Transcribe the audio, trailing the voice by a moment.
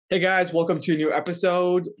Hey guys, welcome to a new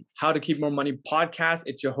episode, How to Keep More Money podcast.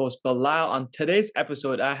 It's your host Bilal. On today's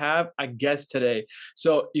episode, I have a guest today.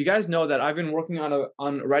 So you guys know that I've been working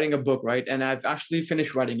on writing a book, right? And I've actually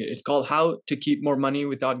finished writing it. It's called How to Keep More Money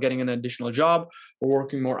Without Getting an Additional Job or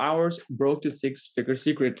Working More Hours: Broke to Six-Figure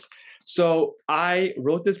Secrets. So I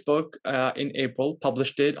wrote this book in April,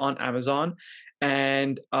 published it on Amazon.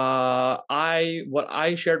 And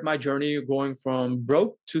I shared my journey going from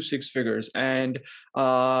broke to six figures. And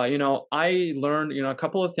I learned, a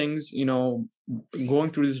couple of things, going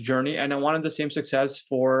through this journey, and I wanted the same success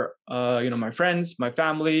for, my friends, my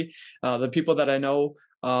family, the people that I know.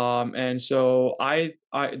 And so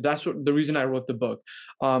that's the reason I wrote the book.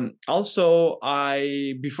 Also,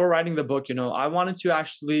 before writing the book, I wanted to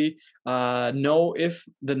actually know if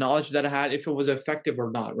the knowledge that I had, if it was effective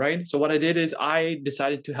or not, right? So what I did is I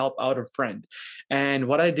decided to help out a friend. And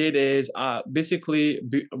what I did is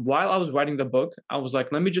while I was writing the book, I was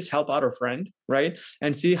like, let me just help out a friend, right?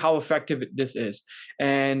 And see how effective this is.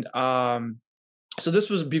 And so this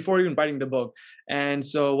was before even writing the book. And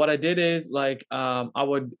so what I did is I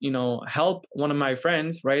would help one of my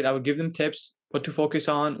friends, right? I would give them tips, what to focus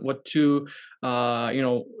on, what to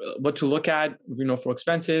what to look at, for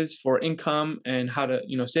expenses, for income, and how to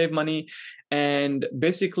save money. And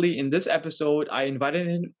basically in this episode I invited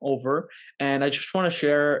him over, and I just want to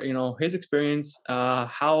share his experience,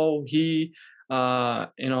 how he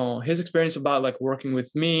his experience about like working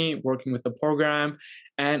with me, working with the program,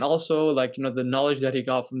 and also the knowledge that he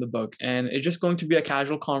got from the book. And it's just going to be a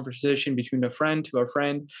casual conversation between a friend to a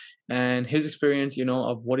friend, and his experience,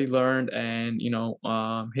 of what he learned, and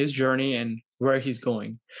his journey and where he's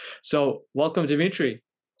going. So welcome, Dimitri.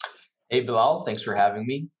 Hey Bilal, thanks for having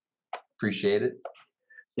me. Appreciate it.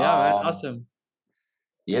 Yeah, man, Um, awesome.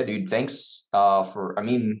 yeah, dude, thanks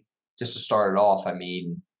just to start it off,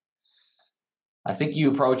 I think you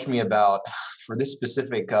approached me about for this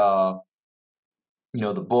specific the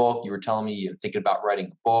book. You were telling me you're thinking about writing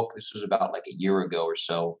a book. This was about like a year ago or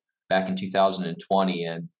so, back in 2020,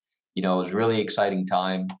 and it was a really exciting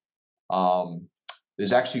time. It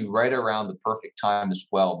was actually right around the perfect time as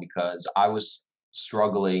well because I was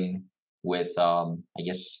struggling with I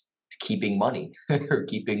guess keeping money or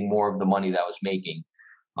keeping more of the money that I was making.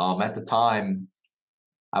 At the time,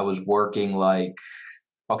 I was working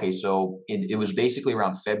it was basically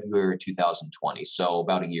around February 2020, so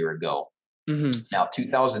about a year ago. Mm-hmm. Now,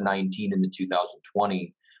 2019 into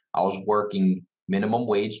 2020, I was working minimum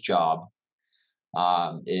wage job.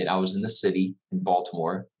 And I was in the city in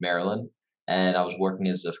Baltimore, Maryland, and I was working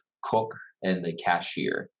as a cook and a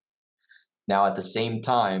cashier. Now, at the same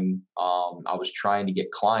time, I was trying to get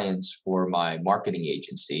clients for my marketing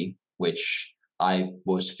agency, which I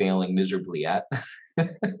was failing miserably at.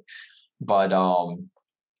 But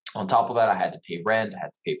on top of that, I had to pay rent, I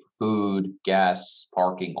had to pay for food, gas,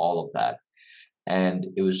 parking, all of that. And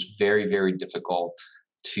it was very, very difficult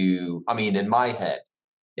in my head,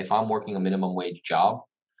 if I'm working a minimum wage job,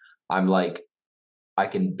 I'm like, I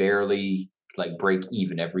can barely like break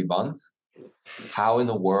even every month. How in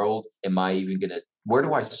the world am I even where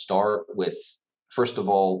do I start with, first of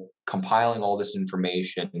all, compiling all this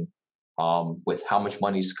information, with how much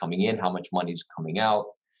money's coming in, how much money's coming out?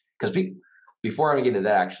 Because before I get into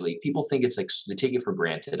that, actually, people think it's like they take it for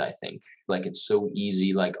granted. I think like it's so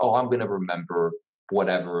easy, like, oh, I'm gonna remember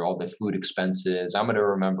whatever, all the food expenses. I'm gonna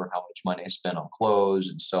remember how much money I spent on clothes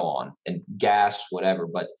and so on, and gas, whatever.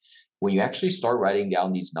 But when you actually start writing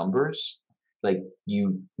down these numbers, like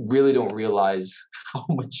you really don't realize how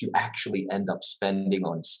much you actually end up spending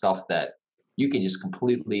on stuff that you can just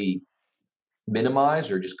completely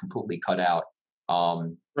minimize or just completely cut out.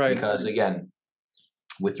 Right. Because again,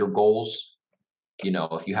 with your goals,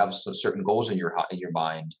 if you have some certain goals in your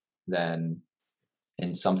mind, then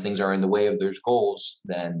and some things are in the way of those goals,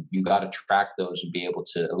 then you got to track those and be able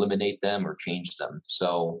to eliminate them or change them.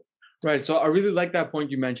 So Right. So I really like that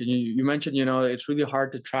point you mentioned. You mentioned, it's really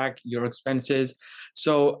hard to track your expenses.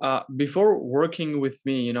 So before working with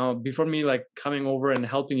me, before me like coming over and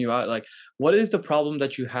helping you out, like what is the problem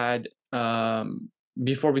that you had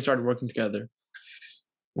before we started working together?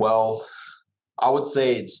 well, I would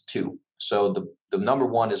say it's two. So the number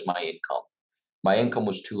one is my income. My income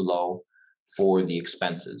was too low for the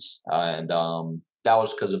expenses, and that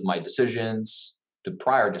was because of my decisions, the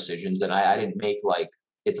prior decisions that I didn't make. Like,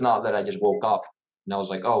 it's not that I just woke up and I was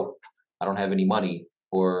like, oh, I don't have any money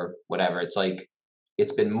or whatever. It's like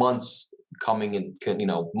it's been months coming in,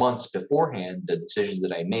 months beforehand, the decisions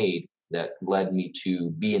that I made that led me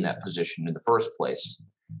to be in that position in the first place.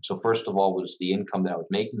 So first of all was the income that I was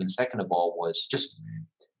making, and second of all was just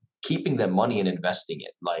keeping that money and investing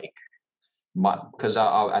it. Like, because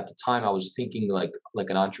at the time I was thinking like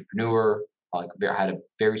an entrepreneur, I had a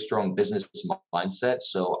very strong business mindset.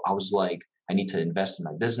 So I was like, I need to invest in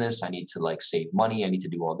my business. I need to like save money. I need to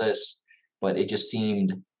do all this, but it just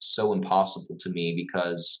seemed so impossible to me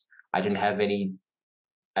because I didn't have any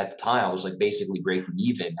at the time. I was like basically breaking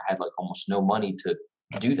even. I had like almost no money to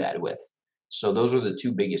do that with. So those were the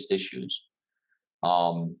two biggest issues.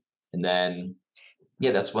 And then,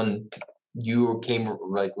 yeah, that's when you came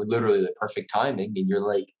like with literally the perfect timing, and you're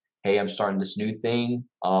like, "Hey, I'm starting this new thing.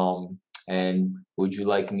 And would you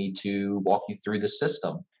like me to walk you through the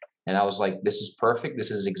system?" And I was like, "This is perfect.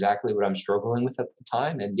 This is exactly what I'm struggling with at the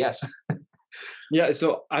time." And yes, Yeah,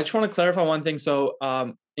 so I just want to clarify one thing. So,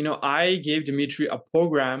 I gave Dimitri a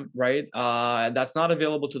program, right? That's not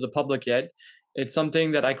available to the public yet. It's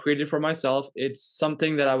something that I created for myself. It's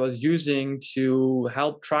something that I was using to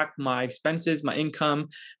help track my expenses, my income,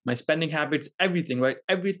 my spending habits, everything, right?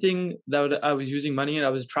 Everything that I was using money and I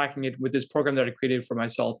was tracking it with this program that I created for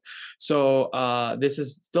myself. So this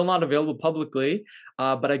is still not available publicly,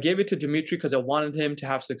 but I gave it to Dimitri because I wanted him to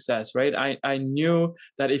have success, right? I knew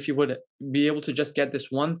that if he would be able to just get this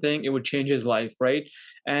one thing, it would change his life, right?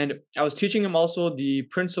 And I was teaching him also the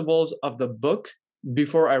principles of the book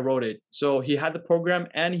before I wrote it. So he had the program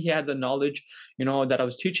and he had the knowledge, that I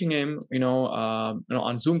was teaching him,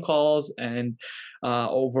 on Zoom calls and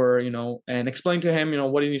over, and explain to him,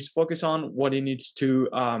 what he needs to focus on, what he needs to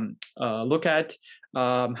look at,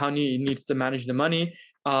 how he needs to manage the money.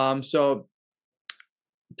 So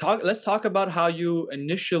let's talk about how you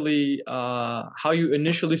initially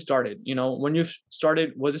started. When you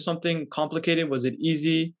started, was it something complicated? Was it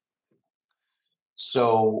easy?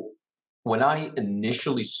 so when I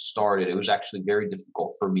initially started, it was actually very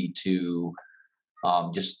difficult for me to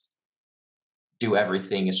just do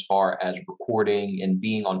everything as far as recording and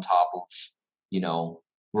being on top of, you know,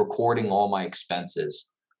 recording all my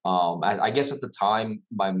expenses. I guess at the time,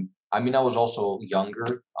 I mean, I was also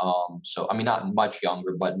younger. So, I mean, not much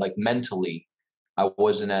younger, but like mentally, I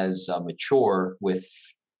wasn't as mature with,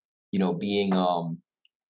 being,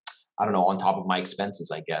 I don't know, on top of my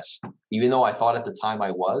expenses, I guess. Even though I thought at the time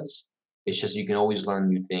I was, it's just you can always learn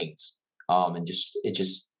new things. And it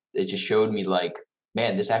just showed me like,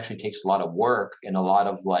 man, this actually takes a lot of work and a lot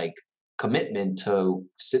of like commitment to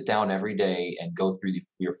sit down every day and go through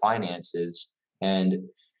your finances. And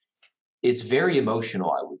it's very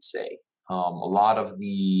emotional, I would say. A lot of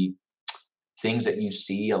the things that you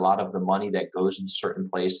see, a lot of the money that goes into certain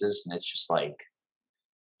places, and it's just like,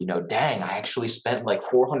 dang, I actually spent like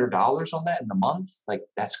 $400 on that in a month. Like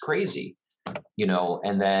that's crazy,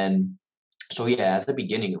 And then, so yeah, at the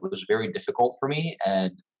beginning it was very difficult for me,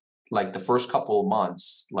 and like the first couple of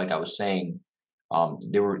months, like I was saying,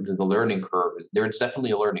 there were the learning curve. There's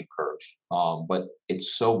definitely a learning curve, but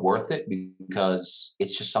it's so worth it because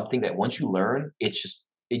it's just something that once you learn, you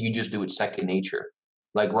just do it second nature.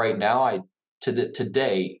 Like right now,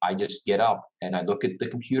 today I just get up and I look at the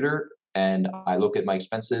computer and I look at my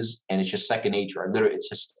expenses, and it's just second nature. It's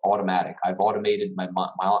just automatic. I've automated my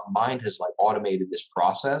mind has like automated this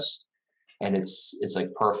process, and it's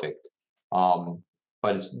like perfect. Um,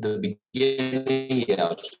 but it's the beginning,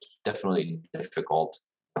 yeah, it's definitely difficult.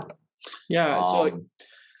 Yeah. So Um,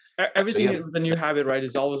 so everything yeah, is the new habit, right?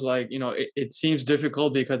 Is always like, it seems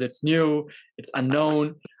difficult because it's new, it's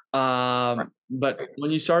unknown. But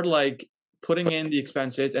when you start like putting in the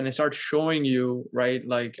expenses and it starts showing you, right,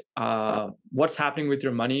 like what's happening with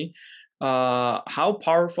your money, how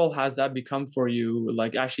powerful has that become for you?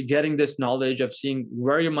 Like actually getting this knowledge of seeing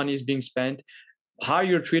where your money is being spent, how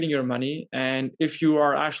you're treating your money, and if you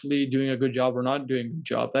are actually doing a good job or not doing a good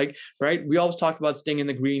job. Like, right? We always talk about staying in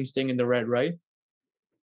the green, staying in the red, right?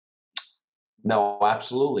 no,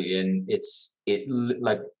 absolutely, and it's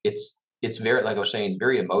very, like I was saying, it's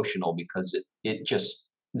very emotional because it just,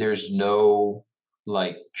 there's no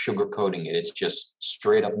like sugarcoating it. It's just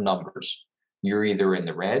straight up numbers. You're either in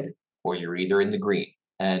the red or you're either in the green,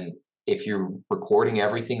 and if you're recording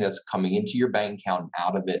everything that's coming into your bank account and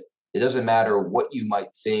out of it, it doesn't matter what you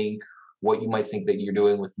might think that you're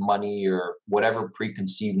doing with money, or whatever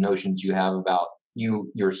preconceived notions you have about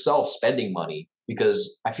you yourself spending money,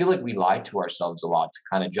 because I feel like we lie to ourselves a lot to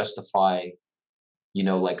kind of justify,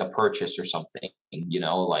 like a purchase or something,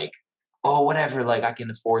 like, oh, whatever, like I can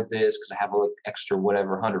afford this because I have like extra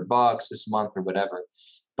whatever $100 this month or whatever.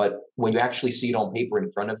 But when you actually see it on paper in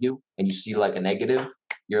front of you and you see like a negative,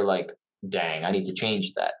 you're like, dang, I need to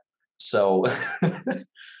change that. So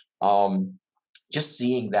um just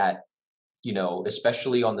seeing that,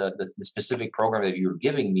 especially on the specific program that you were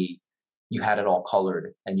giving me, you had it all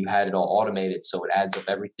colored and you had it all automated. So it adds up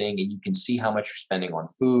everything and you can see how much you're spending on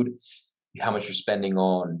food. how much you're spending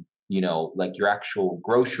on, like your actual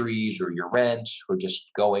groceries or your rent or just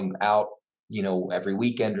going out, every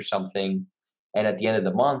weekend or something. And at the end of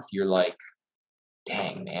the month, you're like,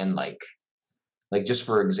 dang, man, like just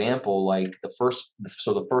for example, like the first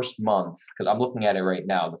month, because I'm looking at it right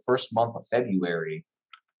now, the first month of February,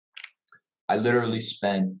 I literally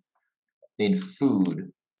spent in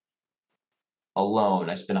food alone,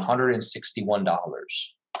 I spent $161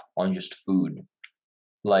 on just food.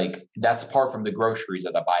 Like that's apart from the groceries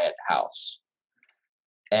that I buy at the house.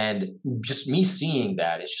 And just me seeing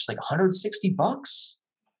that, it's just like $160.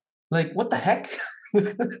 Like what the heck?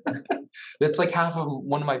 That's like half of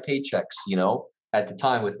one of my paychecks, at the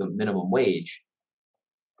time with the minimum wage.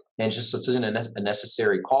 And it's just such a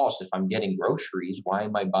necessary cost. If I'm getting groceries, why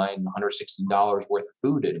am I buying $160 worth of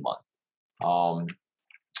food in a month?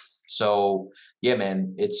 So yeah,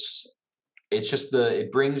 man, it's just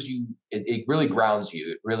it brings you, it really grounds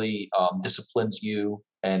you. It really disciplines you,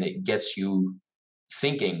 and it gets you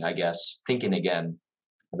thinking, I guess, thinking again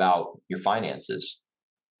about your finances.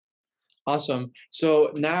 Awesome.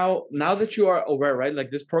 So now that you are aware, right?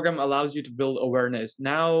 Like this program allows you to build awareness.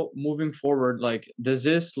 Now moving forward, like does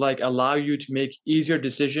this like allow you to make easier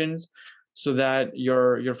decisions so that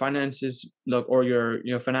your finances like or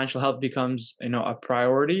your financial health becomes, a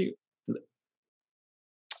priority?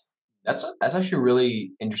 That's actually a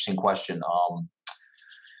really interesting question.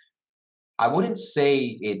 I wouldn't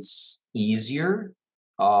say it's easier.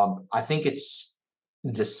 I think it's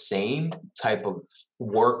the same type of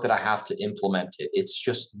work that I have to implement it. It's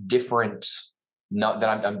just different. Not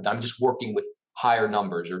that I'm just working with higher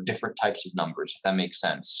numbers or different types of numbers, if that makes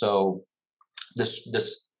sense. So this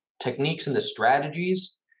techniques and the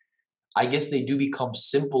strategies, I guess they do become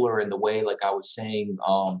simpler in the way, like I was saying,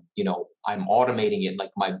 I'm automating it. Like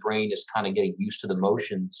my brain is kind of getting used to the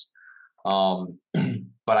motions. Um,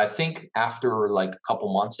 but I think after like a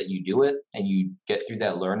couple months that you do it and you get through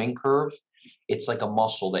that learning curve, it's like a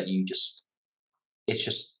muscle that it's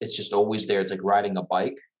just always there. It's like riding a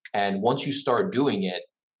bike. And once you start doing it,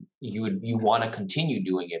 you want to continue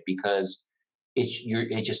doing it because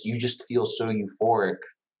you just feel so euphoric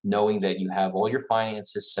knowing that you have all your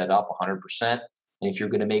finances set up 100%. And if you're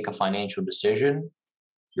going to make a financial decision,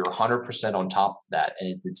 you're 100% on top of that.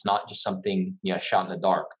 And it's not just something, shot in the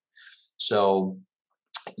dark. So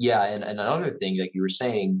yeah. And another thing that you were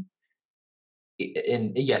saying,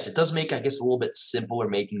 and yes, it does make, I guess, a little bit simpler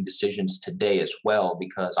making decisions today as well,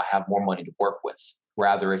 because I have more money to work with.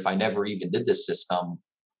 Rather, if I never even did this system,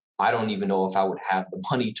 I don't even know if I would have the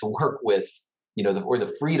money to work with, or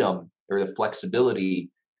the freedom or the flexibility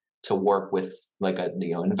to work with like a,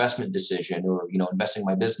 investment decision or, investing in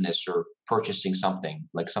my business or purchasing something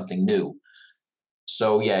like something new.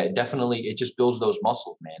 So yeah, it just builds those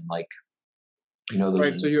muscles, man. Like, those.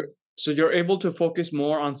 Right. So you're able to focus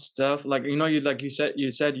more on stuff like you said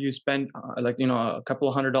you spent like a couple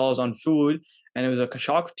of $100 on food and it was a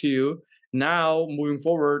shock to you. Now moving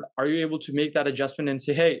forward, are you able to make that adjustment and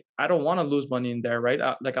say, hey, I don't want to lose money in there, right?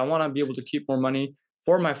 Like I want to be able to keep more money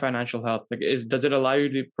for my financial health. Like does it allow you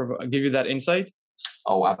to give you that insight?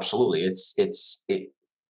 Oh, absolutely. It's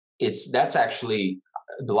that's actually,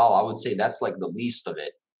 Bilal, I would say that's like the least of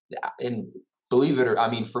it. And believe it or, I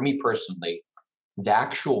mean, for me personally, the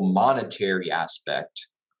actual monetary aspect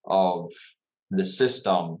of the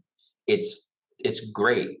system, it's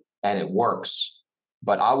great and it works.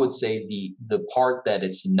 But I would say the part that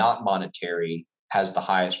it's not monetary has the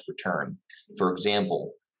highest return. For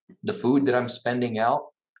example, the food that I'm spending out,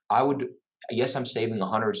 I would, yes, I'm saving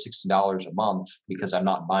 $160 a month because I'm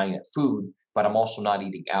not buying that food, but I'm also not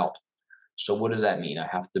eating out. So what does that mean? I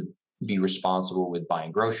have to be responsible with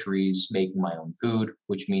buying groceries, making my own food,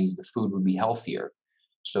 which means the food would be healthier.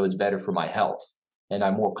 So it's better for my health. And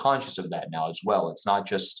I'm more conscious of that now as well. It's not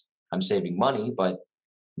just I'm saving money, but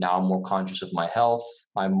now I'm more conscious of my health.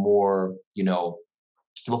 I'm more,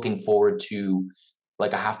 looking forward to,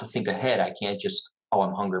 like, I have to think ahead. I can't just, oh,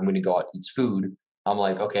 I'm hungry, I'm going to go out and eat food. I'm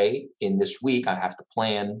like, okay, in this week, I have to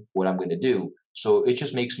plan what I'm going to do. So it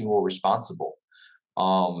just makes me more responsible,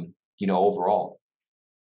 overall.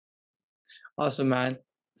 Awesome, man.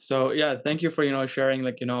 So yeah, thank you for sharing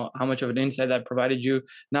like how much of an insight that provided you.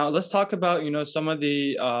 Now let's talk about some of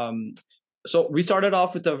the so we started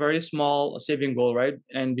off with a very small saving goal, right?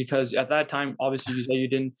 And because at that time, obviously, you said you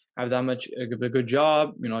didn't have that much of a good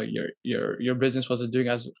job. Your business wasn't doing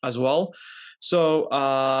as well. So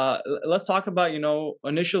let's talk about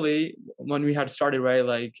initially when we had started, right?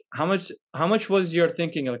 Like how much was your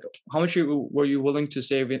thinking? Like how much were you willing to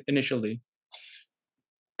save initially?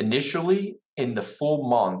 Initially, in the full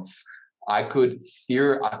month, I could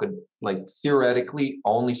like theoretically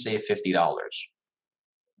only save $50,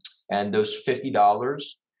 and those $50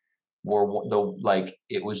 were the like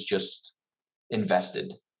it was just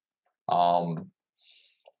invested, um,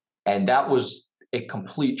 and that was a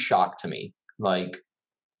complete shock to me. Like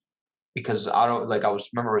because I don't like I was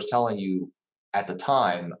remember I was telling you at the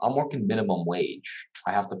time I'm working minimum wage.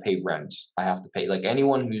 I have to pay rent. I have to pay like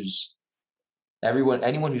anyone who's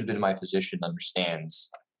been in my position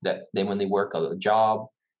understands that they when they work a job,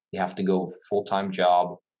 they have to go full-time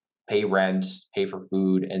job, pay rent, pay for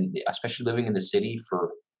food, and especially living in the city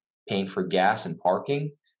for paying for gas and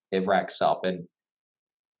parking, it racks up. And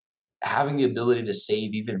having the ability to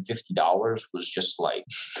save even $50 was just like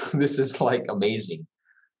this is like amazing.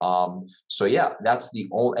 So yeah, that's the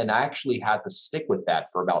only, and I actually had to stick with that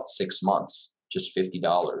for about 6 months, just $50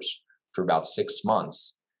 for about 6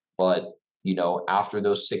 months. But after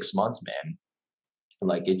those 6 months, man,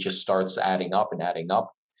 like it just starts adding up and adding up,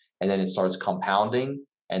 and then it starts compounding.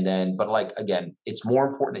 And then, but like again, it's more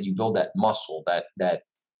important that you build that muscle, that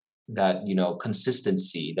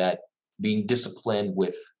consistency, that being disciplined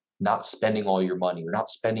with not spending all your money or not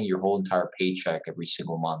spending your whole entire paycheck every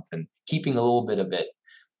single month and keeping a little bit of it.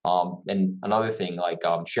 And another thing, like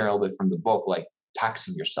sharing a little bit from the book, like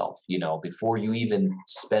taxing yourself, before you even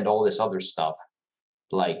spend all this other stuff.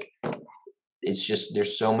 Like it's just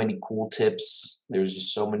there's so many cool tips. There's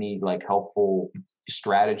just so many like helpful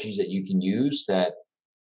strategies that you can use that,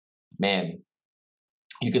 man,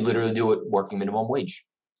 you can literally do it working minimum wage,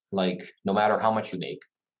 like no matter how much you make.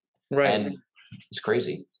 Right. And it's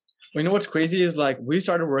crazy. Well, what's crazy is like we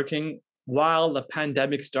started working while the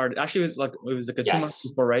pandemic started. Actually, it was like a 2 months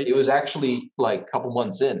Yes. before, right? It was actually like a couple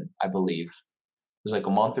months in, I believe. It was like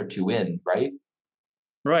a month or two in, right?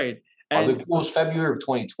 Right. It And was February of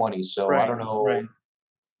 2020, so I right, don't know right,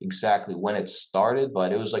 exactly when it started,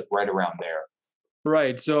 but it was like right around there.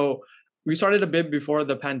 right. So we started a bit before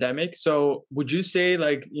the pandemic. So would you say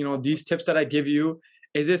like, these tips that I give you,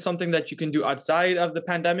 is this something that you can do outside of the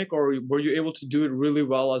pandemic, or were you able to do it really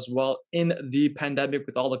well as well in the pandemic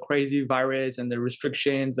with all the crazy virus and the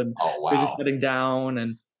restrictions and Oh business wow. shutting down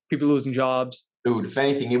and people losing jobs? Dude, if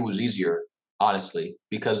anything, it was easier, honestly,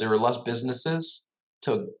 because there were less businesses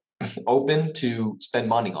to open to spend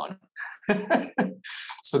money on.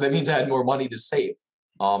 So that means I had more money to save,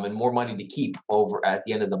 and more money to keep over at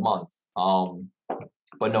the end of the month.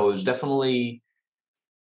 But no, it was definitely,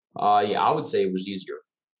 yeah, I would say it was easier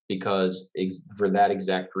because for that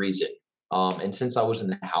exact reason. And since I was in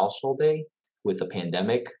the house all day with the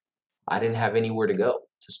pandemic, I didn't have anywhere to go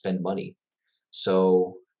to spend money.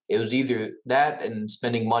 So it was either that and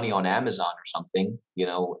spending money on Amazon or something.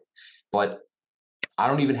 But I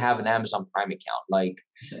don't even have an Amazon Prime account. Like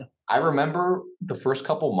Yeah. I remember the first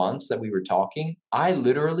couple months that we were talking, I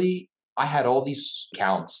had all these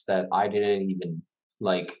accounts that I didn't even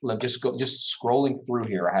like just scrolling through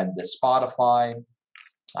here. I had the Spotify,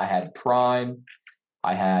 I had Prime,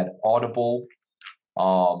 I had Audible.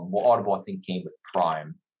 Well, Audible I think came with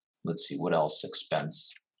Prime. Let's see what else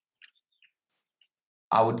expense.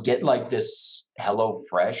 I would get like this Hello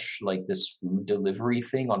Fresh, like this food delivery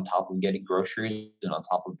thing on top of getting groceries and on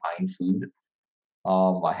top of buying food.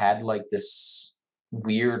 I had like this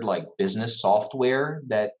weird like business software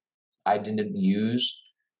that I didn't use.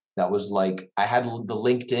 That was like I had the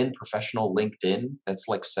LinkedIn, professional LinkedIn. That's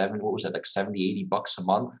like what was that, like 70, $80 a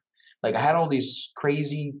month. Like I had all these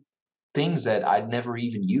crazy things that I'd never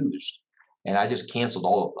even used. And I just canceled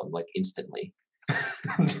all of them like instantly.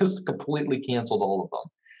 Just completely canceled all of them.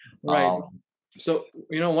 Right. So,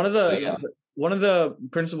 one of So the yeah, one of the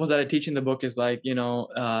principles that I teach in the book is like,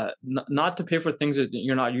 not to pay for things that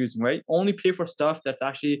you're not using, right? Only pay for stuff that's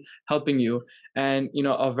actually helping you. And,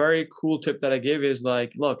 a very cool tip that I give is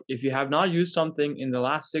like, look, if you have not used something in the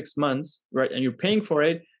last 6 months, right, and you're paying for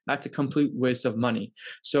it, that's a complete waste of money.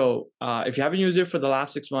 So, if you haven't used it for the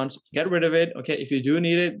last 6 months, get rid of it. Okay. If you do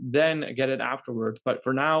need it, then get it afterwards. But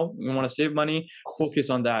for now, you want to save money, focus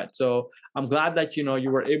on that. So I'm glad that,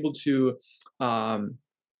 you were able to, um,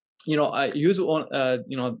 use one,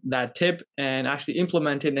 that tip and actually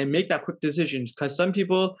implement it and make that quick decision. Because some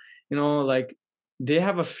people, like they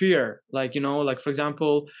have a fear, like like for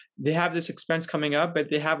example, they have this expense coming up, but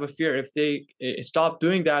they have a fear if they stop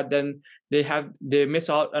doing that, then they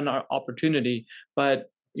miss out on an opportunity.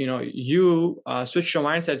 But you switch your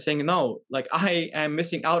mindset, saying no, like I am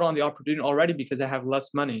missing out on the opportunity already because I have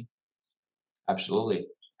less money. absolutely,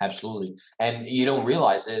 absolutely. And you don't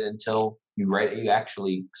realize it until you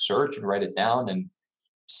actually search and write it down and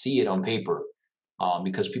see it on paper.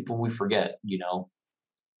 Because we forget.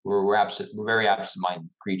 We're very absent-minded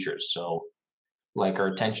creatures. So like our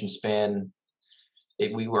attention span,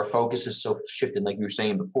 our focus is so shifted, like you were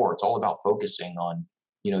saying before. It's all about focusing on,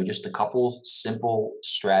 just a couple simple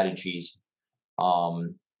strategies,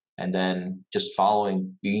 um, and then just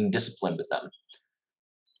being disciplined with them.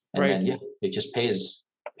 And Right. then, yeah, it just pays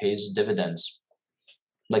dividends,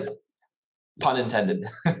 like pun intended.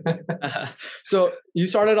 So you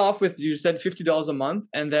started off with, you said $50 a month,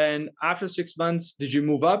 and then after 6 months, did you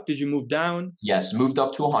move up? Did you move down? Yes, moved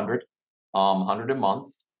up to 100 a month.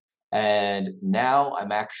 And now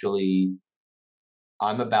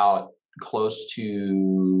I'm about close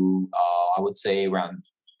to, I would say around,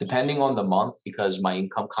 depending on the month, because my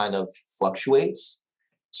income kind of fluctuates.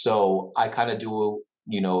 So I kind of do,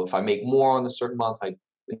 if I make more on a certain month, I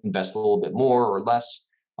invest a little bit more or less.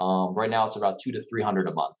 Right now it's about 200 to 300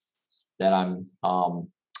 a month that I'm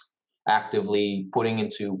actively putting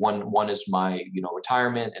into. One is my,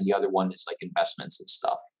 retirement, and the other one is like investments and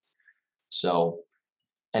stuff. So,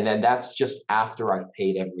 and then that's just after I've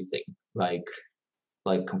paid everything, like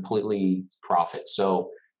completely profit. So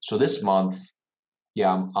this month,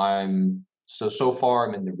 yeah, so far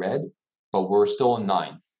I'm in the red, but we're still in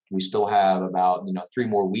ninth. We still have about, 3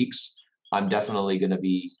 more weeks. I'm definitely going to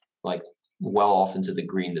be like well off into the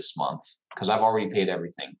green this month because I've already paid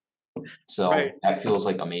everything. So Right. that feels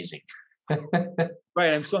like amazing.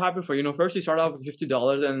 Right. I'm so happy for you. First you started off with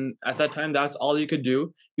 $50, and at that time that's all you could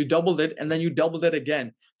do. You doubled it, and then you doubled it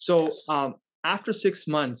again. So Yes. after 6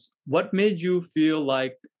 months, what made you feel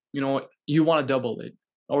like, you want to double it,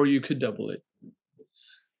 or you could double it?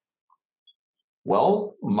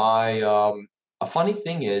 Well, a funny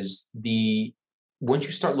thing is, once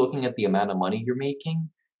you start looking at the amount of money you're making,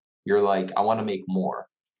 you're like, I want to make more.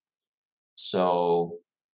 So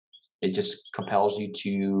it just compels you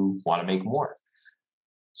to want to make more.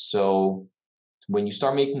 So when you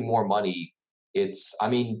start making more money, I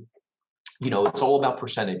mean, it's all about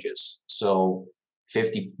percentages. So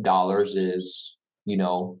 $50 is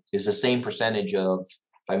the same percentage of,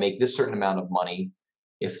 if I make this certain amount of money,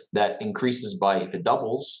 if it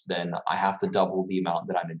doubles, then I have to double the amount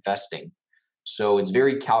that I'm investing. So it's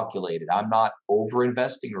very calculated. I'm not over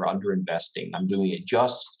investing or under investing. I'm doing it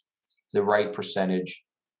just the right percentage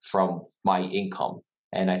from my income.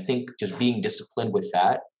 And I think just being disciplined with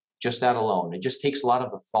that, just that alone, it just takes a lot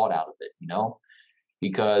of the thought out of it,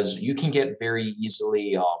 because you can get very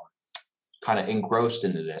easily kind of engrossed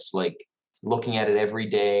into this, like looking at it every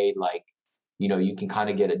day, like, you can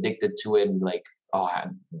kind of get addicted to it, and like,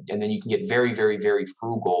 and then you can get very, very, very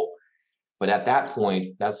frugal. But at that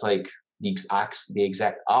point, that's like the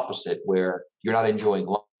exact opposite, where you're not enjoying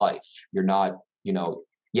life. You're not,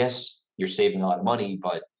 yes, you're saving a lot of money,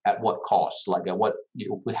 but at what cost? Like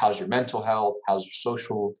how's your mental health? How's your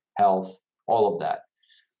social health? All of that.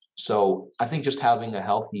 So I think just having a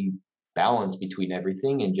healthy balance between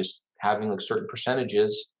everything, and just having like certain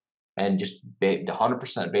percentages, and just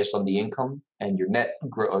 100% based on the income and your net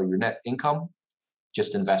income,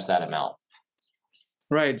 just invest that amount.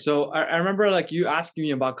 Right. So I remember like you asking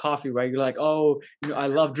me about coffee, right? You're like, oh, I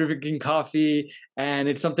love drinking coffee, and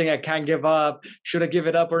it's something I can't give up. Should I give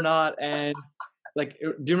it up or not? And like,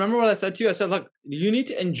 do you remember what I said to you? I said, look, you need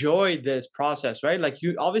to enjoy this process, right? Like,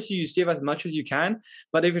 you save as much as you can,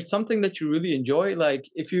 but if it's something that you really enjoy, like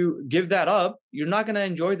if you give that up, you're not going to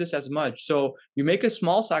enjoy this as much. So you make a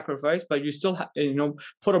small sacrifice, but you still,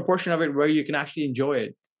 put a portion of it where you can actually enjoy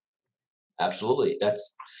it. Absolutely.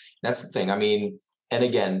 That's the thing. I mean, and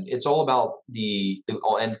again, it's all about the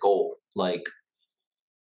end goal. Like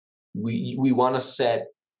we want to set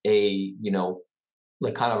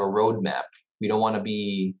like kind of a roadmap. We don't want to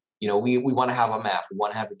be, we want to have a map. We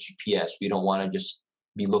want to have a GPS. We don't want to just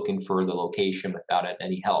be looking for the location without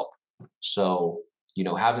any help. So,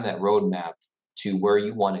 having that roadmap to where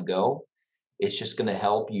you want to go, it's just going to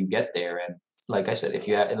help you get there. And like I said, if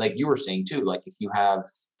you have, and like you were saying too, like if you have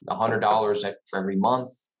 $100 for every month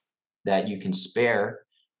that you can spare,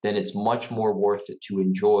 then it's much more worth it to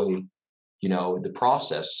enjoy, the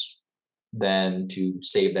process than to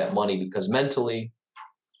save that money, because mentally,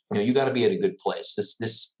 you got to be at a good place.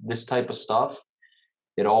 This type of stuff,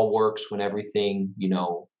 it all works when everything, you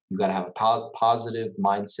got to have a positive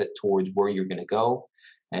mindset towards where you're going to go,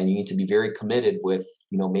 and you need to be very committed with,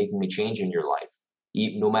 making a change in your life.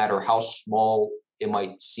 No matter how small it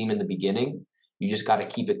might seem in the beginning, you just got to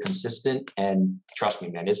keep it consistent. And trust me,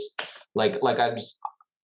 man, it's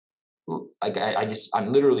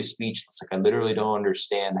I'm literally speechless. Like I literally don't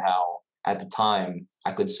understand how at the time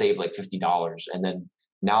I could save like $50, and then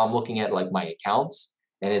now I'm looking at like my accounts,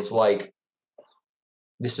 and it's like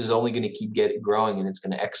this is only going to keep growing, and it's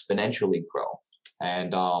going to exponentially grow.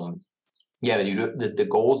 And yeah, the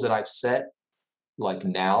goals that I've set, like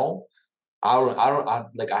now, I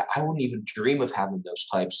wouldn't even dream of having those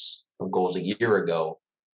types of goals a year ago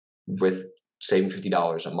with saving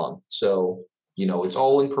 $50 a month. So, it's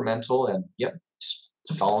all incremental and yep, just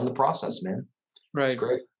following the process, man. It's Right.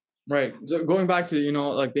 great. Right. So going back to,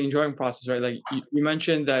 like the enjoying process, right? Like you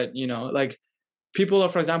mentioned that, like people are,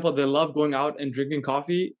 for example, they love going out and drinking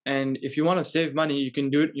coffee. And if you want to save money, you can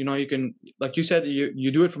do it, you can, like you said,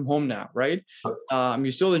 you do it from home now, right?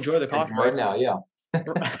 You still enjoy the coffee, Drinking right? right now, yeah.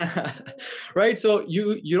 Right. So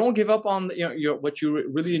you don't give up on your what you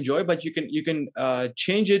really enjoy, but you can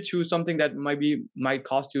change it to something that might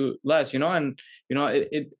cost you less, and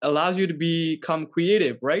it allows you to become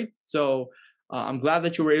creative, right? So I'm glad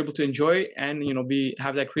that you were able to enjoy and be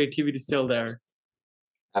have that creativity still there.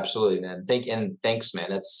 Absolutely, man. Thanks,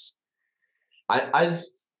 man. I've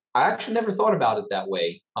I actually never thought about it that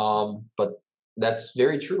way. But that's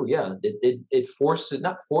very true. Yeah, it forces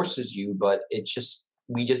not forces you, but it's just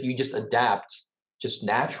you just adapt just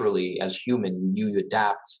naturally as human. You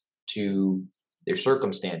adapt to their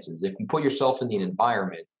circumstances. If you put yourself in the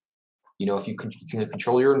environment, if you can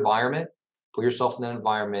control your environment, put yourself in that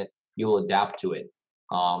environment, you'll adapt to it.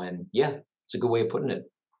 And yeah, it's a good way of putting it.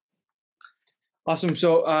 Awesome.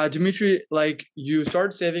 So, Dimitri, like you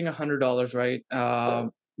started saving $100, right?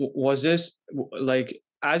 Was this like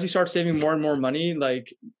as you start saving more and more money,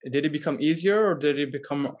 like did it become easier or did it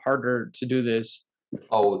become harder to do this?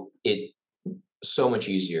 Oh, it so much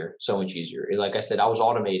easier, so much easier. Like I said, I was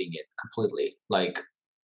automating it completely. Like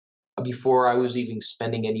before I was even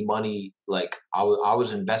spending any money, like I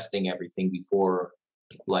was investing everything before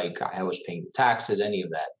like I was paying the taxes, any of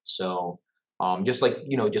that. So just like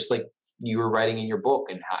you were writing in your book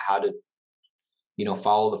and how to,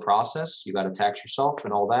 follow the process, you got to tax yourself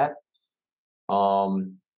and all that.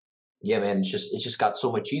 Um, yeah, man, it's just got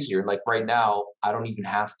so much easier. Like right now, I don't even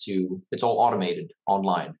have to, it's all automated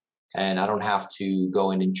online and I don't have to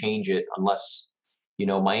go in and change it unless,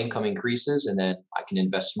 my income increases and then I can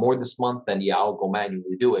invest more this month, then yeah, I'll go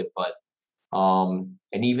manually do it. But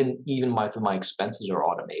and even my expenses are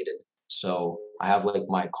automated. So I have like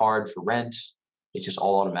my card for rent. It's just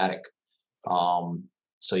all automatic. Um,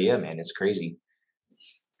 so yeah, man, it's crazy.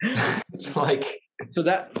 It's like So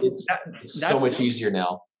that it's that it's so that much easier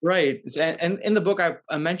now. right. And in the book,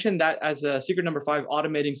 I mentioned that as a secret number five,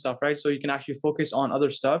 automating stuff, right? So you can actually focus on other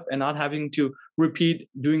stuff and not having to repeat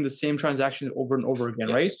doing the same transaction over and over again,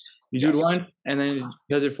 right? Yes. You do it Yes. once and then it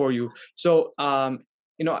does it for you. So,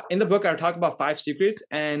 in the book, I talk about five secrets,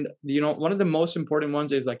 and one of the most important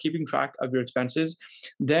ones is like keeping track of your expenses.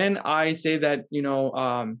 Then I say that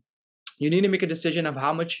you need to make a decision of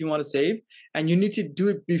how much you want to save, and you need to do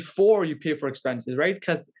it before you pay for expenses, right?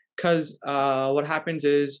 Because what happens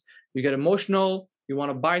is you get emotional, you want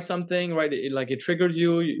to buy something, right? It triggers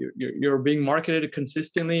you. You're being marketed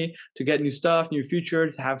consistently to get new stuff, new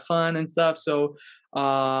features, have fun and stuff. So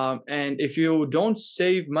and if you don't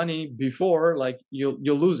save money before, like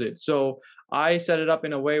you'll lose it. So I set it up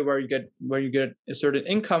in a way where you get a certain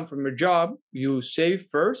income from your job, you save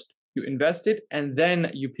first, you invest it, and then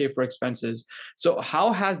you pay for expenses. So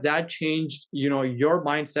how has that changed your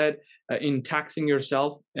mindset in taxing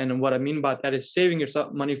yourself? And what I mean by that is saving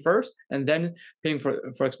yourself money first and then paying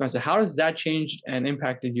for expenses. How has that changed and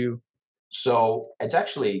impacted you? So it's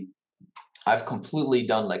actually I've completely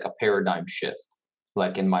done like a paradigm shift,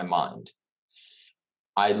 like in my mind.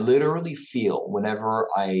 I literally feel whenever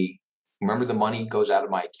I remember the money goes out of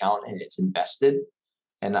my account and it's invested,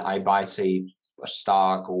 and I buy, say, a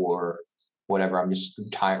stock or whatever, I'm just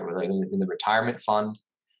retired, like in the retirement fund,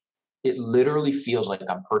 it literally feels like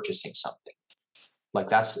I'm purchasing something. Like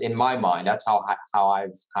that's in my mind, that's how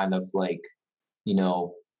I've kind of like, you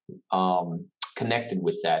know, connected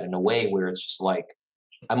with that in a way where it's just like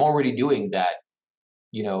I'm already doing that.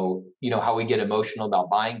 How we get emotional about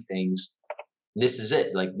buying things. This is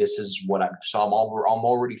it. Like this is what I'm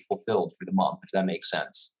already fulfilled for the month, if that makes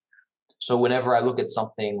sense. So whenever I look at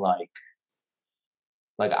something like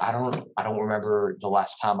I don't remember the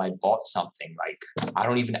last time I bought something. Like I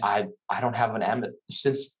don't have an Amazon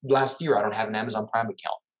since last year. I don't have an Amazon Prime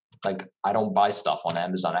account. Like I don't buy stuff on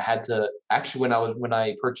Amazon. I had to actually when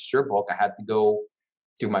I purchased your book, I had to go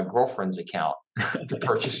through my girlfriend's account to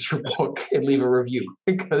purchase your book and leave a review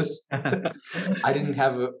because I didn't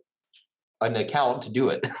have an account to do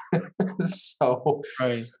it. So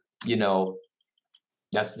Right. you know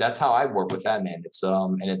that's how I work with that, man.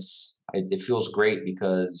 It feels great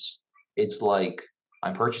because it's like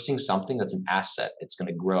I'm purchasing something that's an asset. It's going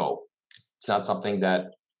to grow. It's not something that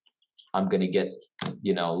I'm going to get,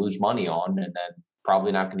 lose money on and then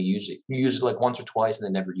probably not going to use it. You use it like once or twice and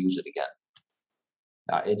then never use it again.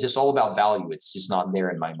 It's just all about value. It's just not there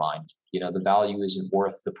in my mind. The value isn't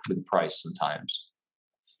worth the price sometimes.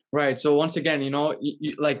 Right. So once again,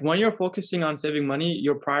 like when you're focusing on saving money,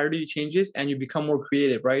 your priority changes and you become more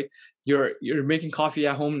creative, right? You're making coffee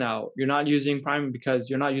at home now. You're not using Prime because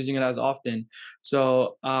you're not using it as often.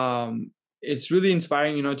 So it's really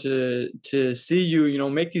inspiring, to see you,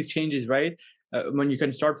 make these changes, right? When you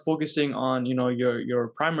can start focusing on, your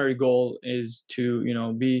primary goal is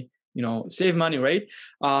to, be, save money, right?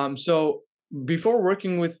 So before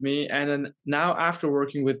working with me and then now after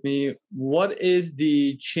working with me, what is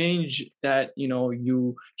the change that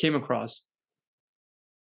you came across?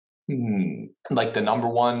 Like the number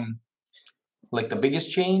one, like the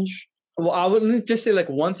biggest change. Well, I wouldn't just say like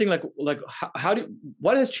one thing, like how do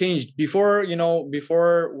what has changed before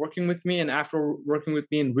before working with me and after working with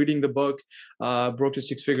me and reading the book, Broke to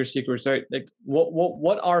Six Figure Secrets, right? Like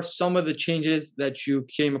what are some of the changes that you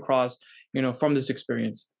came across, from this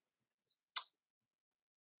experience?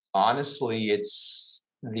 Honestly, it's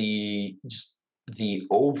the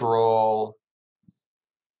overall.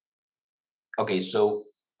 Okay, so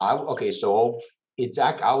I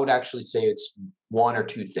would actually say it's one or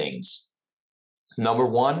two things. Number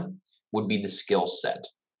one would be the skill set.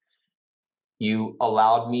 You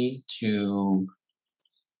allowed me to,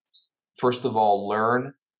 first of all,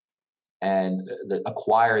 learn and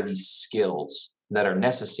acquire these skills that are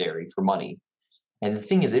necessary for money. And the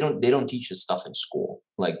thing is, they don't teach this stuff in school.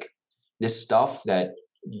 Like this stuff that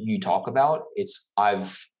you talk about,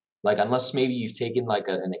 I've like, unless maybe you've taken like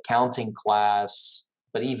an accounting class,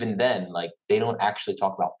 but even then, like they don't actually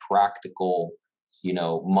talk about practical,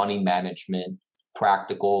 money management,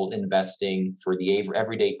 practical investing for the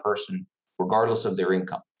everyday person, regardless of their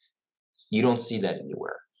income. You don't see that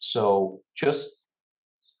anywhere. So just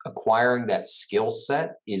acquiring that skill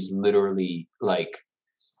set is literally like,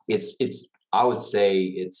 it's I would say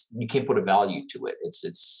you can't put a value to it.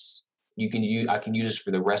 I can use this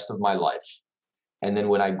for the rest of my life. And then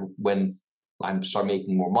when I start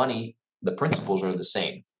making more money, the principles are the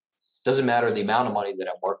same. Doesn't matter the amount of money that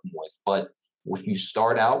I'm working with, but if you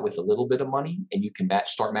start out with a little bit of money and you can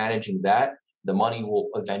start managing that, the money will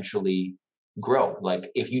eventually grow.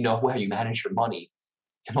 Like if you know how you manage your money,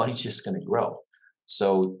 the money's just going to grow.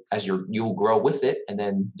 So you'll grow with it, and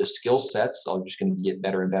then the skill sets are just going to get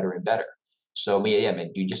better and better and better. So yeah,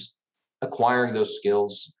 man, you just acquiring those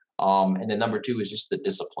skills. And then number two is just the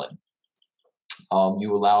discipline.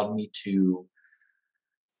 You allowed me to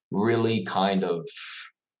really kind of,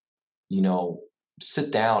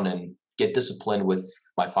 sit down and get disciplined with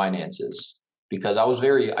my finances, because I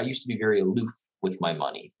used to be very aloof with my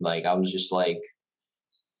money. Like I was just like,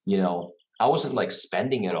 I wasn't like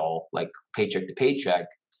spending it all like paycheck to paycheck,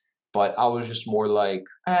 but I was just more like,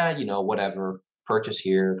 whatever, purchase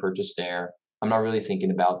here, purchase there. I'm not really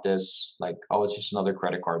thinking about this. Like, oh, it's just another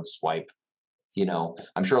credit card swipe.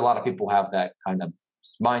 I'm sure a lot of people have that kind of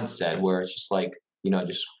mindset where it's just like,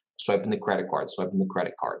 just swiping the credit card, swiping the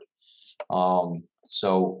credit card.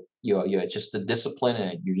 So, it's just the discipline,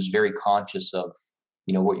 and you're just very conscious of,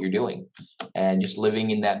 what you're doing, and just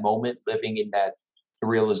living in that moment, living in that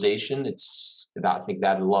realization. I think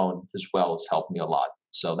that alone as well has helped me a lot.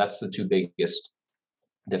 So that's the two biggest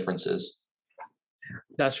differences.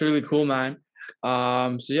 That's really cool, man.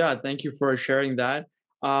 So yeah, thank you for sharing that.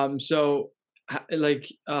 So like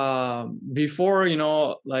before,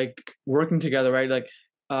 like working together, right? Like,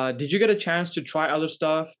 did you get a chance to try other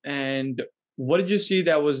stuff? And what did you see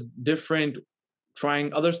that was different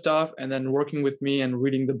trying other stuff and then working with me and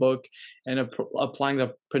reading the book and applying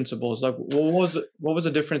the principles? Like, what was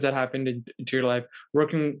the difference that happened into your life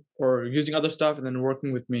working or using other stuff and then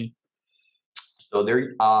working with me? So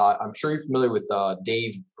I'm sure you're familiar with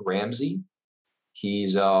Dave Ramsey. He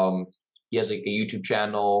has like a YouTube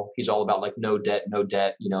channel. He's all about like no debt,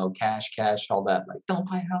 cash, all that. Like don't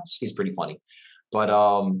buy a house. He's pretty funny, but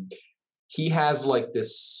he has like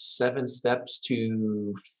this 7 steps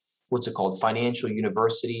to, what's it called, Financial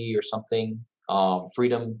University or something,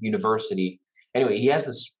 Freedom University. Anyway, he has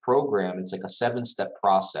this program. It's like a 7-step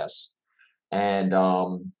process, and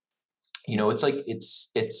it's like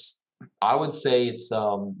it's I would say it's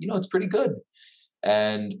pretty good.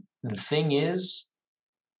 And the thing is,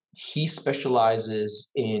 he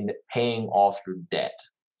specializes in paying off your debt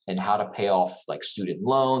and how to pay off like student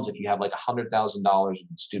loans. If you have like $100,000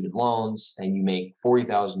 in student loans and you make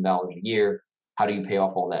 $40,000 a year, how do you pay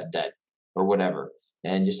off all that debt or whatever?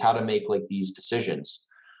 And just how to make like these decisions.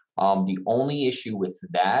 The only issue with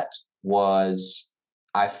that was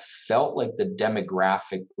I felt like the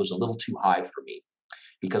demographic was a little too high for me,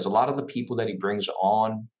 because a lot of the people that he brings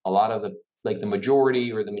on, a lot of the majority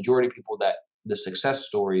of people that the success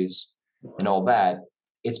stories and all that,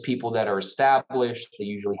 it's people that are established. They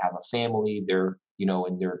usually have a family. They're, you know,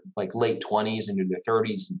 in their like late 20s into their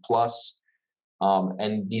 30s and plus.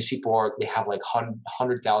 And these people they have like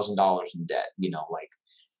 $100,000 in debt, you know, like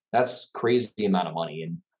that's crazy amount of money.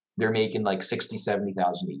 And they're making like 60,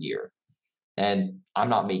 70,000 a year. And I'm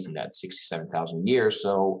not making that 67,000 a year.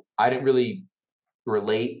 So I didn't really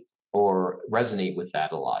relate or resonate with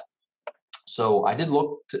that a lot. So I did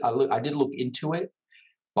look into it,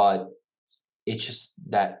 but it's just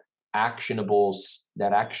that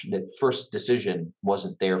that first decision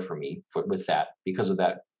wasn't there for me with that because of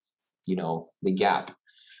that, you know, the gap.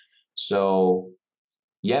 So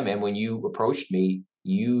yeah, man, when you approached me,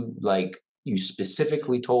 you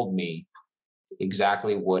specifically told me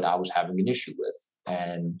exactly what I was having an issue with.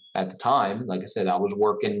 And at the time, like I said, I was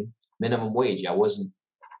working minimum wage. I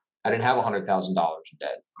didn't have $100,000 in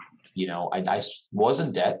debt. You know, I was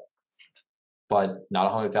in debt, but not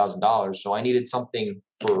 $100,000. So I needed something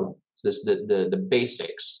for the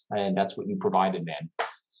basics, and that's what you provided, man.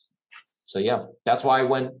 So yeah, that's why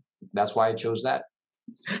I chose that.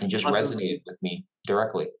 It just resonated with me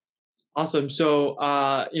directly. Awesome. So,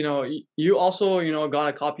 you know, you also, you know, got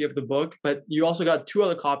a copy of the book, but you also got 2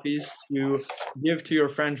 other copies to give to your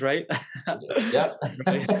friends, right? Yeah.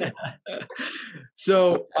 Right.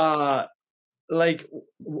 So, like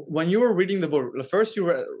when you were reading the book, first you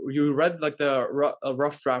read like the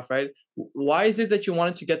rough draft, right? Why is it that you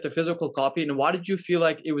wanted to get the physical copy, and why did you feel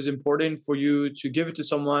like it was important for you to give it to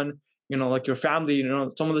someone, you know, like your family, you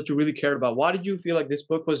know, someone that you really cared about? Why did you feel like this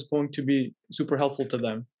book was going to be super helpful to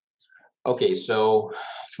them? Okay, so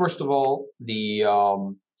first of all, the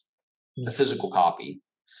physical copy.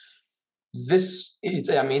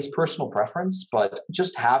 It's personal preference, but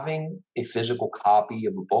just having a physical copy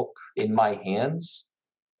of a book in my hands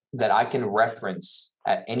that I can reference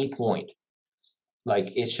at any point,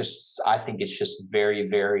 like I think it's just very,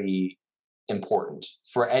 very important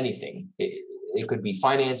for anything. It could be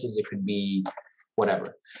finances, it could be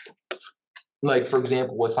whatever. Like, for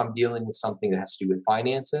example, if I'm dealing with something that has to do with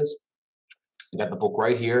finances, I got the book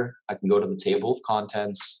right here. I can go to the table of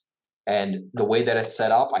contents, and the way that it's set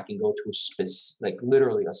up, I can go to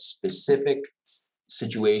literally a specific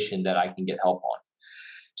situation that I can get help on.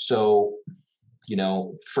 So, you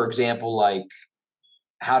know, for example, like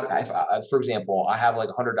for example, I have like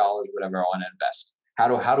 $100, whatever I want to invest. How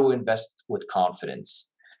to invest with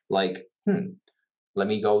confidence? Like, let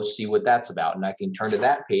me go see what that's about, and I can turn to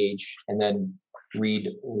that page and then read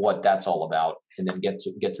what that's all about, and then get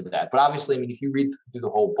to that. But obviously, I mean, if you read through the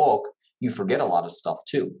whole book, you forget a lot of stuff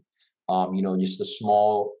too. You know, just the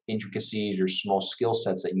small intricacies or small skill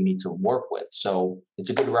sets that you need to work with. So it's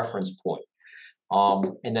a good reference point.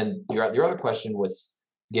 And then your other question with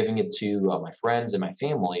giving it to my friends and my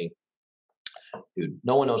family, dude,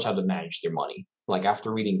 no one knows how to manage their money. Like,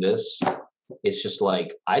 after reading this, it's just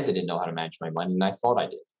like, I didn't know how to manage my money, and I thought I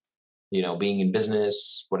did, you know, being in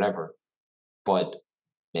business, whatever. But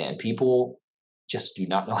man, people just do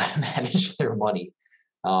not know how to manage their money.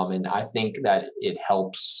 And I think that it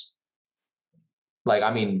helps. Like,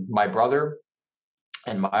 I mean, my brother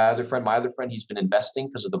and my other friend, he's been investing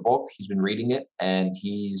because of the book. He's been reading it, and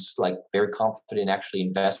he's like very confident actually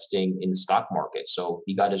investing in the stock market. So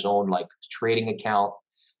he got his own like trading account,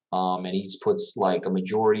 and he's puts like a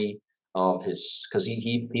majority of his, because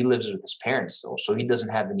he lives with his parents still, so he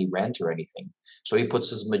doesn't have any rent or anything. So he puts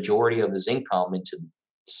his majority of his income into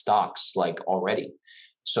stocks like already.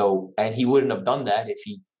 So, and he wouldn't have done that if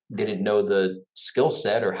he didn't know the skill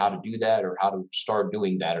set or how to do that or how to start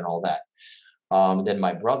doing that and all that. Then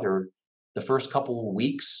my brother, the first couple of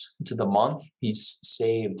weeks to the month, he's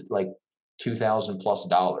saved like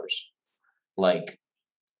 $2,000+. Like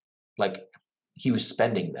he was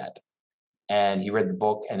spending that, and he read the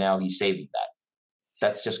book, and now he's saving that.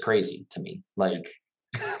 That's just crazy to me. Like,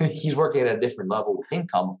 he's working at a different level with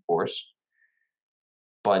income, of course,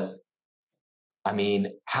 but I mean,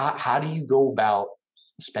 how do you go about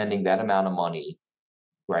spending that amount of money,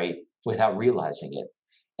 right, without realizing it?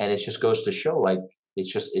 And it just goes to show, like, it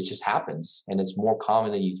just happens, and it's more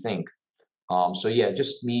common than you think. So yeah,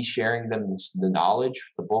 just me sharing them the knowledge,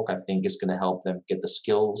 the book, I think is going to help them get the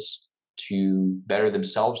skills to better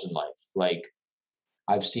themselves in life. Like,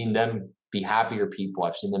 I've seen them be happier people.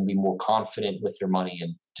 I've seen them be more confident with their money,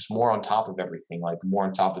 and just more on top of everything, like more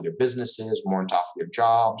on top of their businesses, more on top of their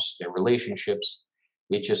jobs, their relationships.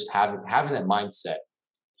 It just having that mindset,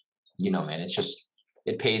 you know, man,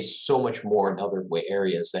 it pays so much more in other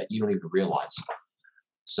areas that you don't even realize.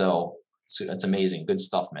 So it's amazing. Good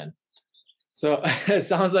stuff, man. So it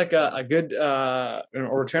sounds like a good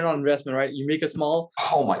return on investment, right? You make a small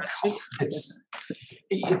Oh my God. investment.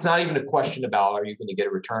 It's not even a question about are you going to get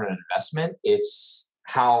a return on investment? It's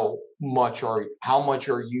how much are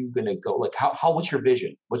you going to go, like how what's your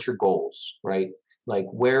vision? What's your goals, right? Like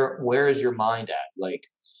where is your mind at? Like,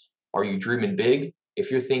 are you dreaming big?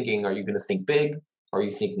 If you're thinking, are you going to think big? Are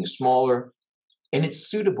you thinking smaller? And it's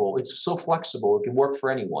suitable. It's so flexible. It can work for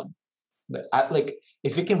anyone. But like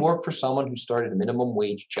if it can work for someone who started a minimum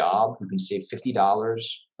wage job who can save $50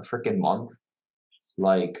 a freaking month,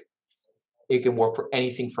 like it can work for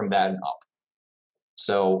anything from that and up.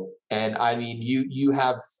 So, and I mean, you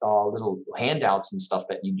have little handouts and stuff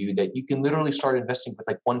that you do that you can literally start investing with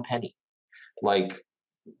like 1 penny. Like,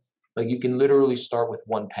 like you can literally start with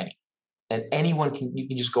 1 penny, and anyone can. You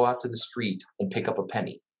can just go out to the street and pick up a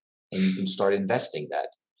penny, and you can start investing that.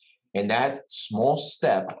 And that small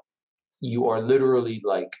step, you are literally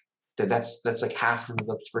like that. That's like half of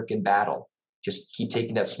the freaking battle. Just keep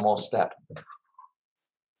taking that small step.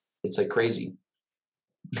 It's like crazy.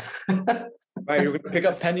 Right, you're gonna pick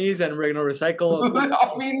up pennies and we're gonna recycle.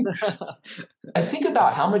 I mean, I think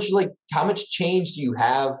about how much change do you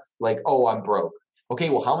have? Like, oh, I'm broke.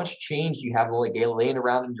 Okay, well, how much change do you have like laying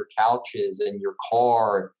around in your couches and your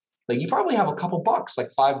car? Like, you probably have a couple bucks, like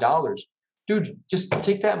 $5. Dude, just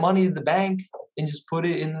take that money to the bank and just put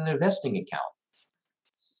it in an investing account.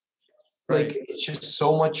 Right. Like, it's just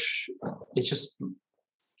so much. It's just,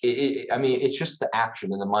 I mean, it's just the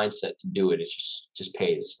action and the mindset to do it. It just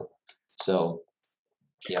pays. So,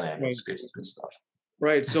 yeah, man, Right. it's good stuff.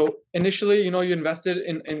 Right. So initially, you invested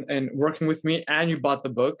in working with me and you bought the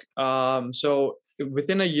book. So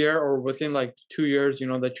within a year or within like 2 years,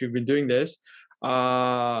 that you've been doing this,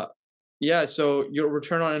 uh, yeah. So your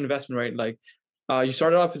return on investment, right? Like, you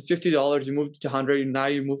started off with $50, you moved to 100, now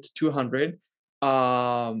you moved to 200.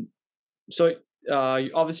 Um, so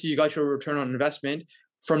obviously you got your return on investment.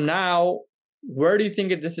 From now, where do you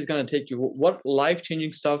think this is going to take you? What life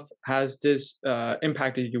changing stuff has this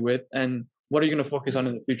impacted you with, and what are you going to focus on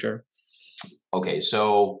in the future? Okay,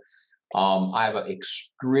 so I have an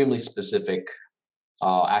extremely specific,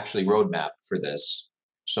 actually, roadmap for this.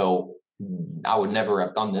 So I would never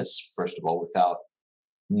have done this, first of all, without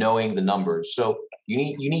knowing the numbers. So you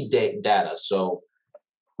need data. So,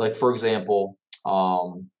 like for example,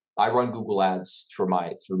 I run Google Ads for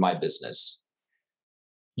my business.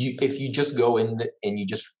 If you just go in and you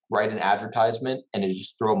just write an advertisement and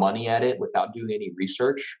just throw money at it without doing any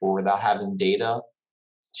research or without having data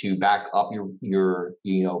to back up your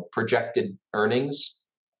projected earnings,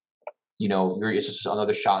 it's just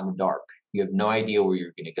another shot in the dark. You have no idea where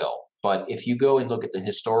you're going to go. But if you go and look at the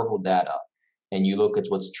historical data and you look at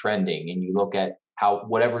what's trending and you look at how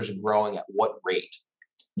whatever's growing at what rate,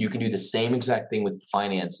 you can do the same exact thing with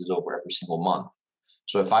finances over every single month.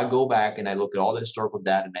 So if I go back and I look at all the historical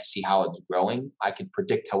data and I see how it's growing, I can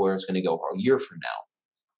predict where it's going to go a year from now.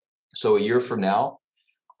 So a year from now,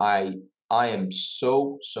 I am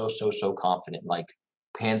so confident. Like,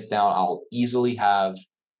 hands down, I'll easily have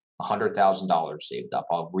 $100,000 saved up.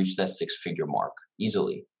 I'll reach that six-figure mark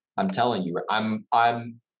easily. I'm telling you, I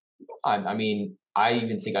mean, I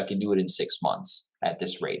even think I can do it in 6 months at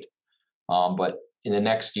this rate. But in the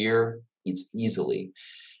next year, it's easily.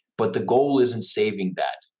 But the goal isn't saving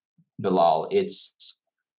that, Bilal. It's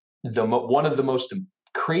one of the most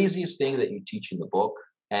craziest thing that you teach in the book.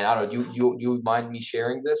 And I don't know, you mind me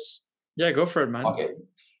sharing this? Yeah, go for it, man. Okay.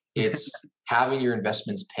 It's having your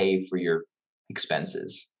investments pay for your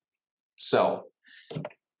expenses. So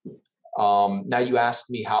now you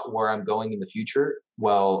asked me where I'm going in the future.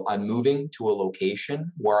 Well, I'm moving to a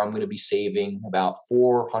location where I'm going to be saving about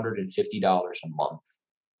 $450 a month.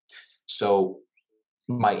 So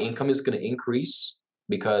my income is going to increase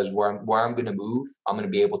because where I'm going to move, I'm going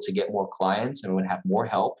to be able to get more clients and I'm going to have more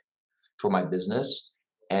help for my business.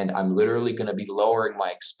 And I'm literally going to be lowering my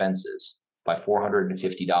expenses by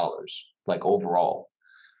 $450, like overall.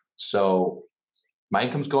 So my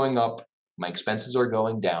income's going up, my expenses are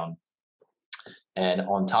going down. And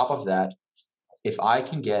on top of that, if I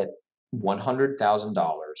can get $100,000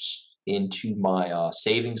 into my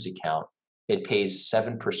savings account, it pays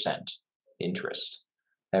 7% interest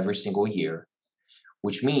every single year,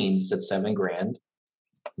 which means that $7,000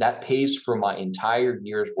 that pays for my entire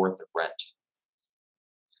year's worth of rent.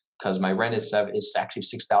 Because my rent is actually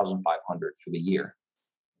 $6,500 for the year.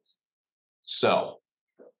 So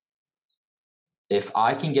if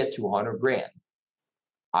I can get to $100,000,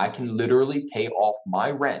 I can literally pay off my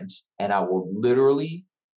rent, and I will literally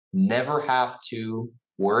never have to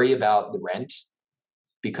worry about the rent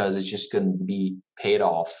because it's just going to be paid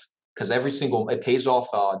off because it pays off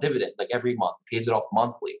dividend like every month. It pays it off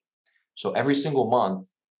monthly. So every single month,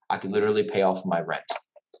 I could literally pay off my rent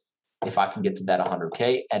if I can get to that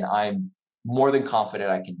 100K, and I'm more than confident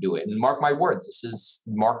I can do it. And mark my words,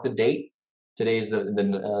 mark the date. Today is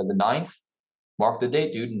the 9th. Mark the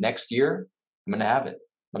date, dude. Next year, I'm gonna have it.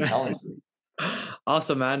 I'm telling you.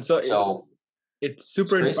 Awesome, man. So it's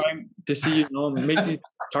super inspiring to see, you know, make these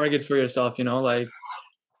targets for yourself, you know, like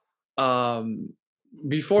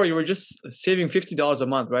before you were just saving $50 a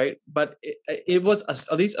month, right? But it was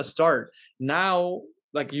at least a start. Now,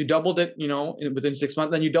 like you doubled it, you know, within 6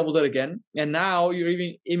 months, then you doubled it again, and now you're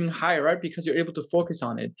even higher, right? Because you're able to focus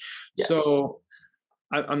on it. Yes. So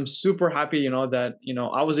I'm super happy, you know, that, you know,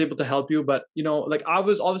 I was able to help you, but, you know, like I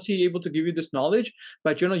was obviously able to give you this knowledge,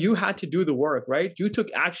 but, you know, you had to do the work, right? You took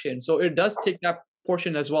action. So it does take that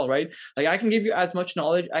portion as well, right? Like I can give you as much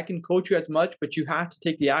knowledge, I can coach you as much, but you have to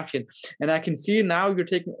take the action. And I can see now you're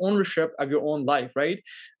taking ownership of your own life, right?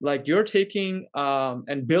 Like you're taking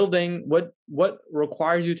and building what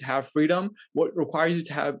requires you to have freedom, what requires you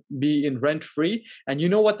to have be in rent free, and you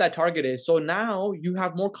know what that target is. So now you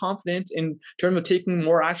have more confidence in terms of taking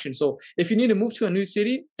more action. So if you need to move to a new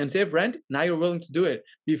city and save rent, now you're willing to do it.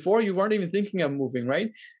 Before you weren't even thinking of moving,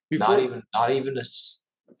 right? Before, not even a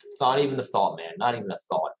thought, man. Not even a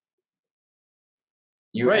thought.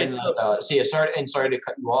 right. Sorry to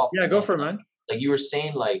cut you off. Yeah, go for it, man. Like you were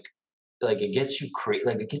saying, like it gets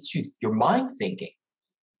you your mind thinking.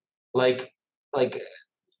 Like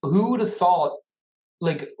who would have thought?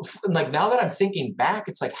 Like now that I'm thinking back,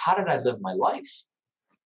 it's like, how did I live my life?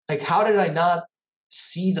 Like, how did I not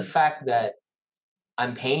see the fact that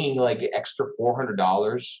I'm paying like extra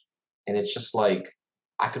 $400, and it's just like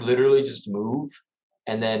I could literally just move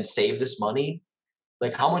and then save this money.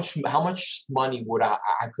 Like how much money would I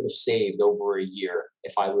could have saved over a year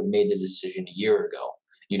if I would have made the decision a year ago?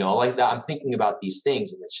 You know, like that. I'm thinking about these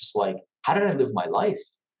things, and it's just like, how did I live my life?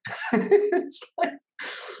 It's like,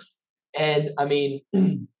 and I mean,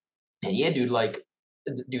 and yeah, dude,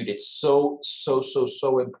 it's so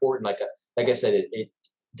important. Like I said,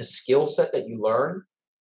 the skill set that you learn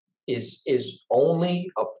is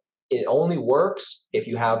it only works if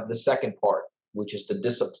you have the second part, which is the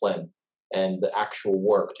discipline and the actual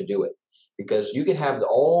work to do it. Because you can have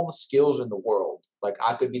all the skills in the world. Like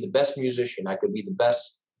I could be the best musician, I could be the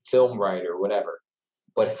best film writer, whatever.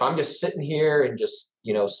 But if I'm just sitting here and just,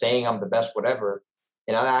 you know, saying I'm the best, whatever,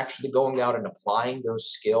 and I'm actually going out and applying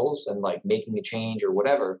those skills and like making a change or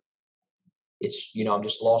whatever, it's, you know, I'm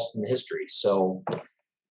just lost in the history. So,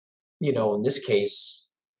 you know, in this case,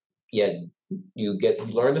 yeah, you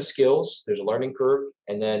learn the skills, there's a learning curve,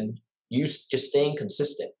 and then you just staying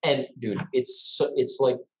consistent. And dude, it's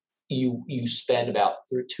like you spend about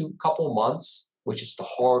two couple months, which is the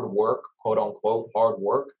hard work, quote unquote hard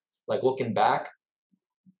work. Like looking back,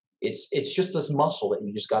 it's just this muscle that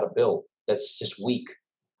you just got to build. That's just weak,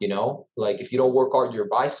 you know. Like if you don't work on your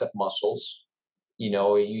bicep muscles, you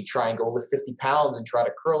know, you try and go lift 50 pounds and try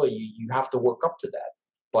to curl it, you have to work up to that.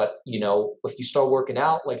 But you know, if you start working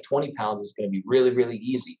out, like 20 pounds is going to be really, really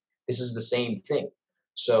easy. This is the same thing.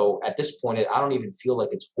 So at this point, I don't even feel like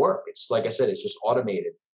it's work. It's like I said, it's just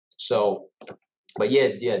automated. So, but yeah,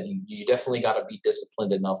 you definitely got to be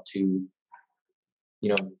disciplined enough to, you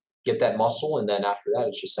know, get that muscle, and then after that,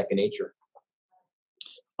 it's just second nature.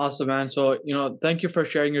 Awesome, man. So, you know, thank you for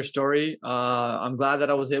sharing your story. I'm glad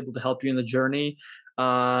that I was able to help you in the journey.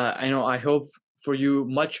 I hope for you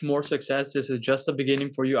much more success. This is just the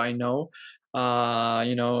beginning for you, I know.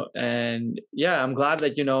 You know, and yeah, I'm glad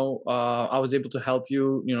that, you know, I was able to help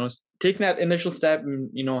you, you know, taking that initial step and,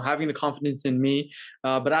 you know, having the confidence in me,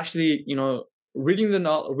 but actually, you know, reading the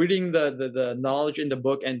knowledge in the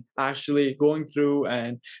book and actually going through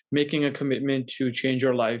and making a commitment to change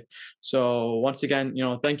your life. So once again, you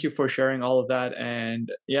know, thank you for sharing all of that. And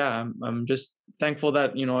yeah, I'm just thankful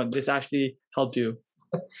that, you know, this actually helped you.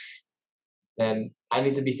 And I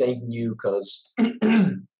need to be thanking you because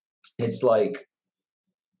it's like,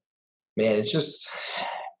 man, it's just,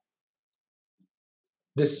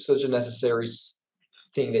 this is such a necessary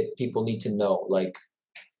thing that people need to know. Like,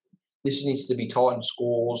 this needs to be taught in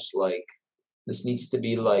schools. Like, this needs to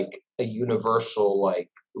be like a universal like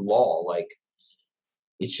law. Like,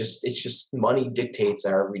 it's just money dictates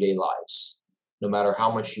our everyday lives. No matter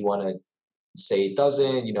how much you want to say it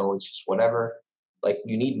doesn't, you know, it's just whatever. Like,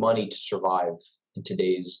 you need money to survive in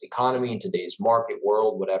today's economy, in today's market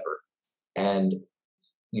world, whatever. And,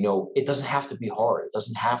 you know, it doesn't have to be hard. It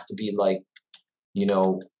doesn't have to be like, you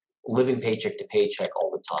know, living paycheck to paycheck all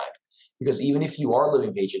the time. Because even if you are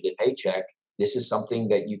living paycheck to paycheck, this is something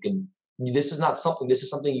that you can, this is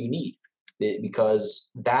something you need.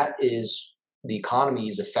 because that is the economy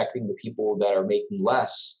is affecting the people that are making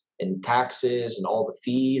less, and taxes and all the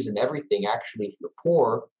fees and everything. Actually, if you're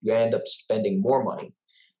poor, you end up spending more money.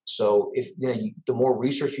 So if the more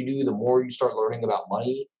research you do, the more you start learning about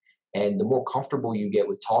money, and the more comfortable you get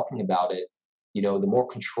with talking about it, the more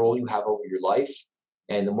control you have over your life,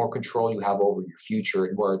 and the more control you have over your future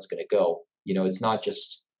and where it's going to go. It's not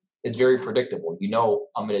just, it's very predictable.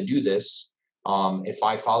 I'm going to do this. If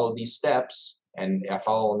I follow these steps and I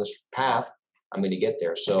follow on this path, I'm going to get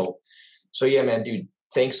there. So yeah, man, dude,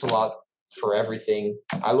 thanks a lot for everything.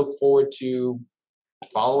 I look forward to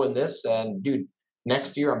following this, and dude,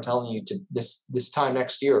 next year, I'm telling you, to this time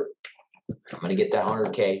next year, I'm going to get that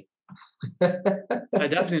 100K.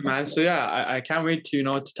 Definitely, man. So yeah, I can't wait to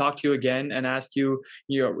to talk to you again and ask you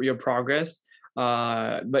your progress.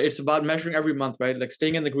 But it's about measuring every month, right? Like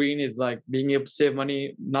staying in the green is like being able to save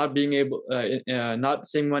money. Not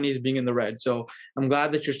saving money is being in the red. So I'm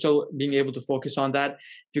glad that you're still being able to focus on that.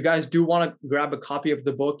 If you guys do want to grab a copy of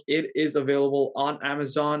the book, it is available on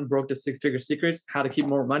Amazon. Broke the Six-Figure Secrets: How to Keep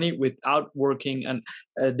More Money Without Working an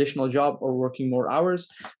Additional Job or Working More Hours.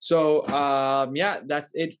 So yeah,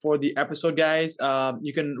 that's it for the episode, guys.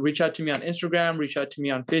 You can reach out to me on Instagram, reach out to me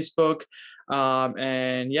on Facebook.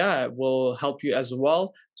 And yeah, it will help you as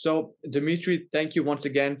well. So Dimitri, thank you once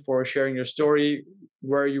again for sharing your story,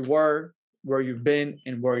 where you were, where you've been,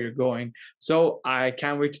 and where you're going. So I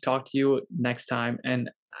can't wait to talk to you next time and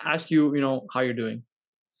ask you, how you're doing.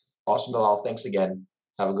 Awesome, Bilal. Thanks again.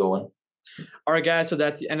 Have a good one. All right, guys. So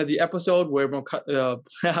that's the end of the episode.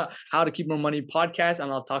 How to Keep More Money podcast,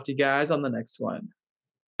 and I'll talk to you guys on the next one.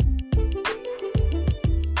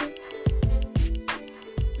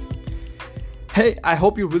 Hey, I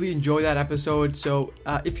hope you really enjoyed that episode. So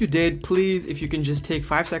if you did, please, if you can just take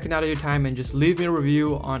 5 seconds out of your time and just leave me a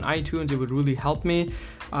review on iTunes, it would really help me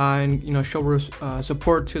and show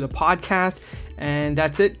support to the podcast. And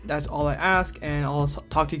that's it. That's all I ask. And I'll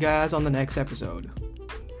talk to you guys on the next episode.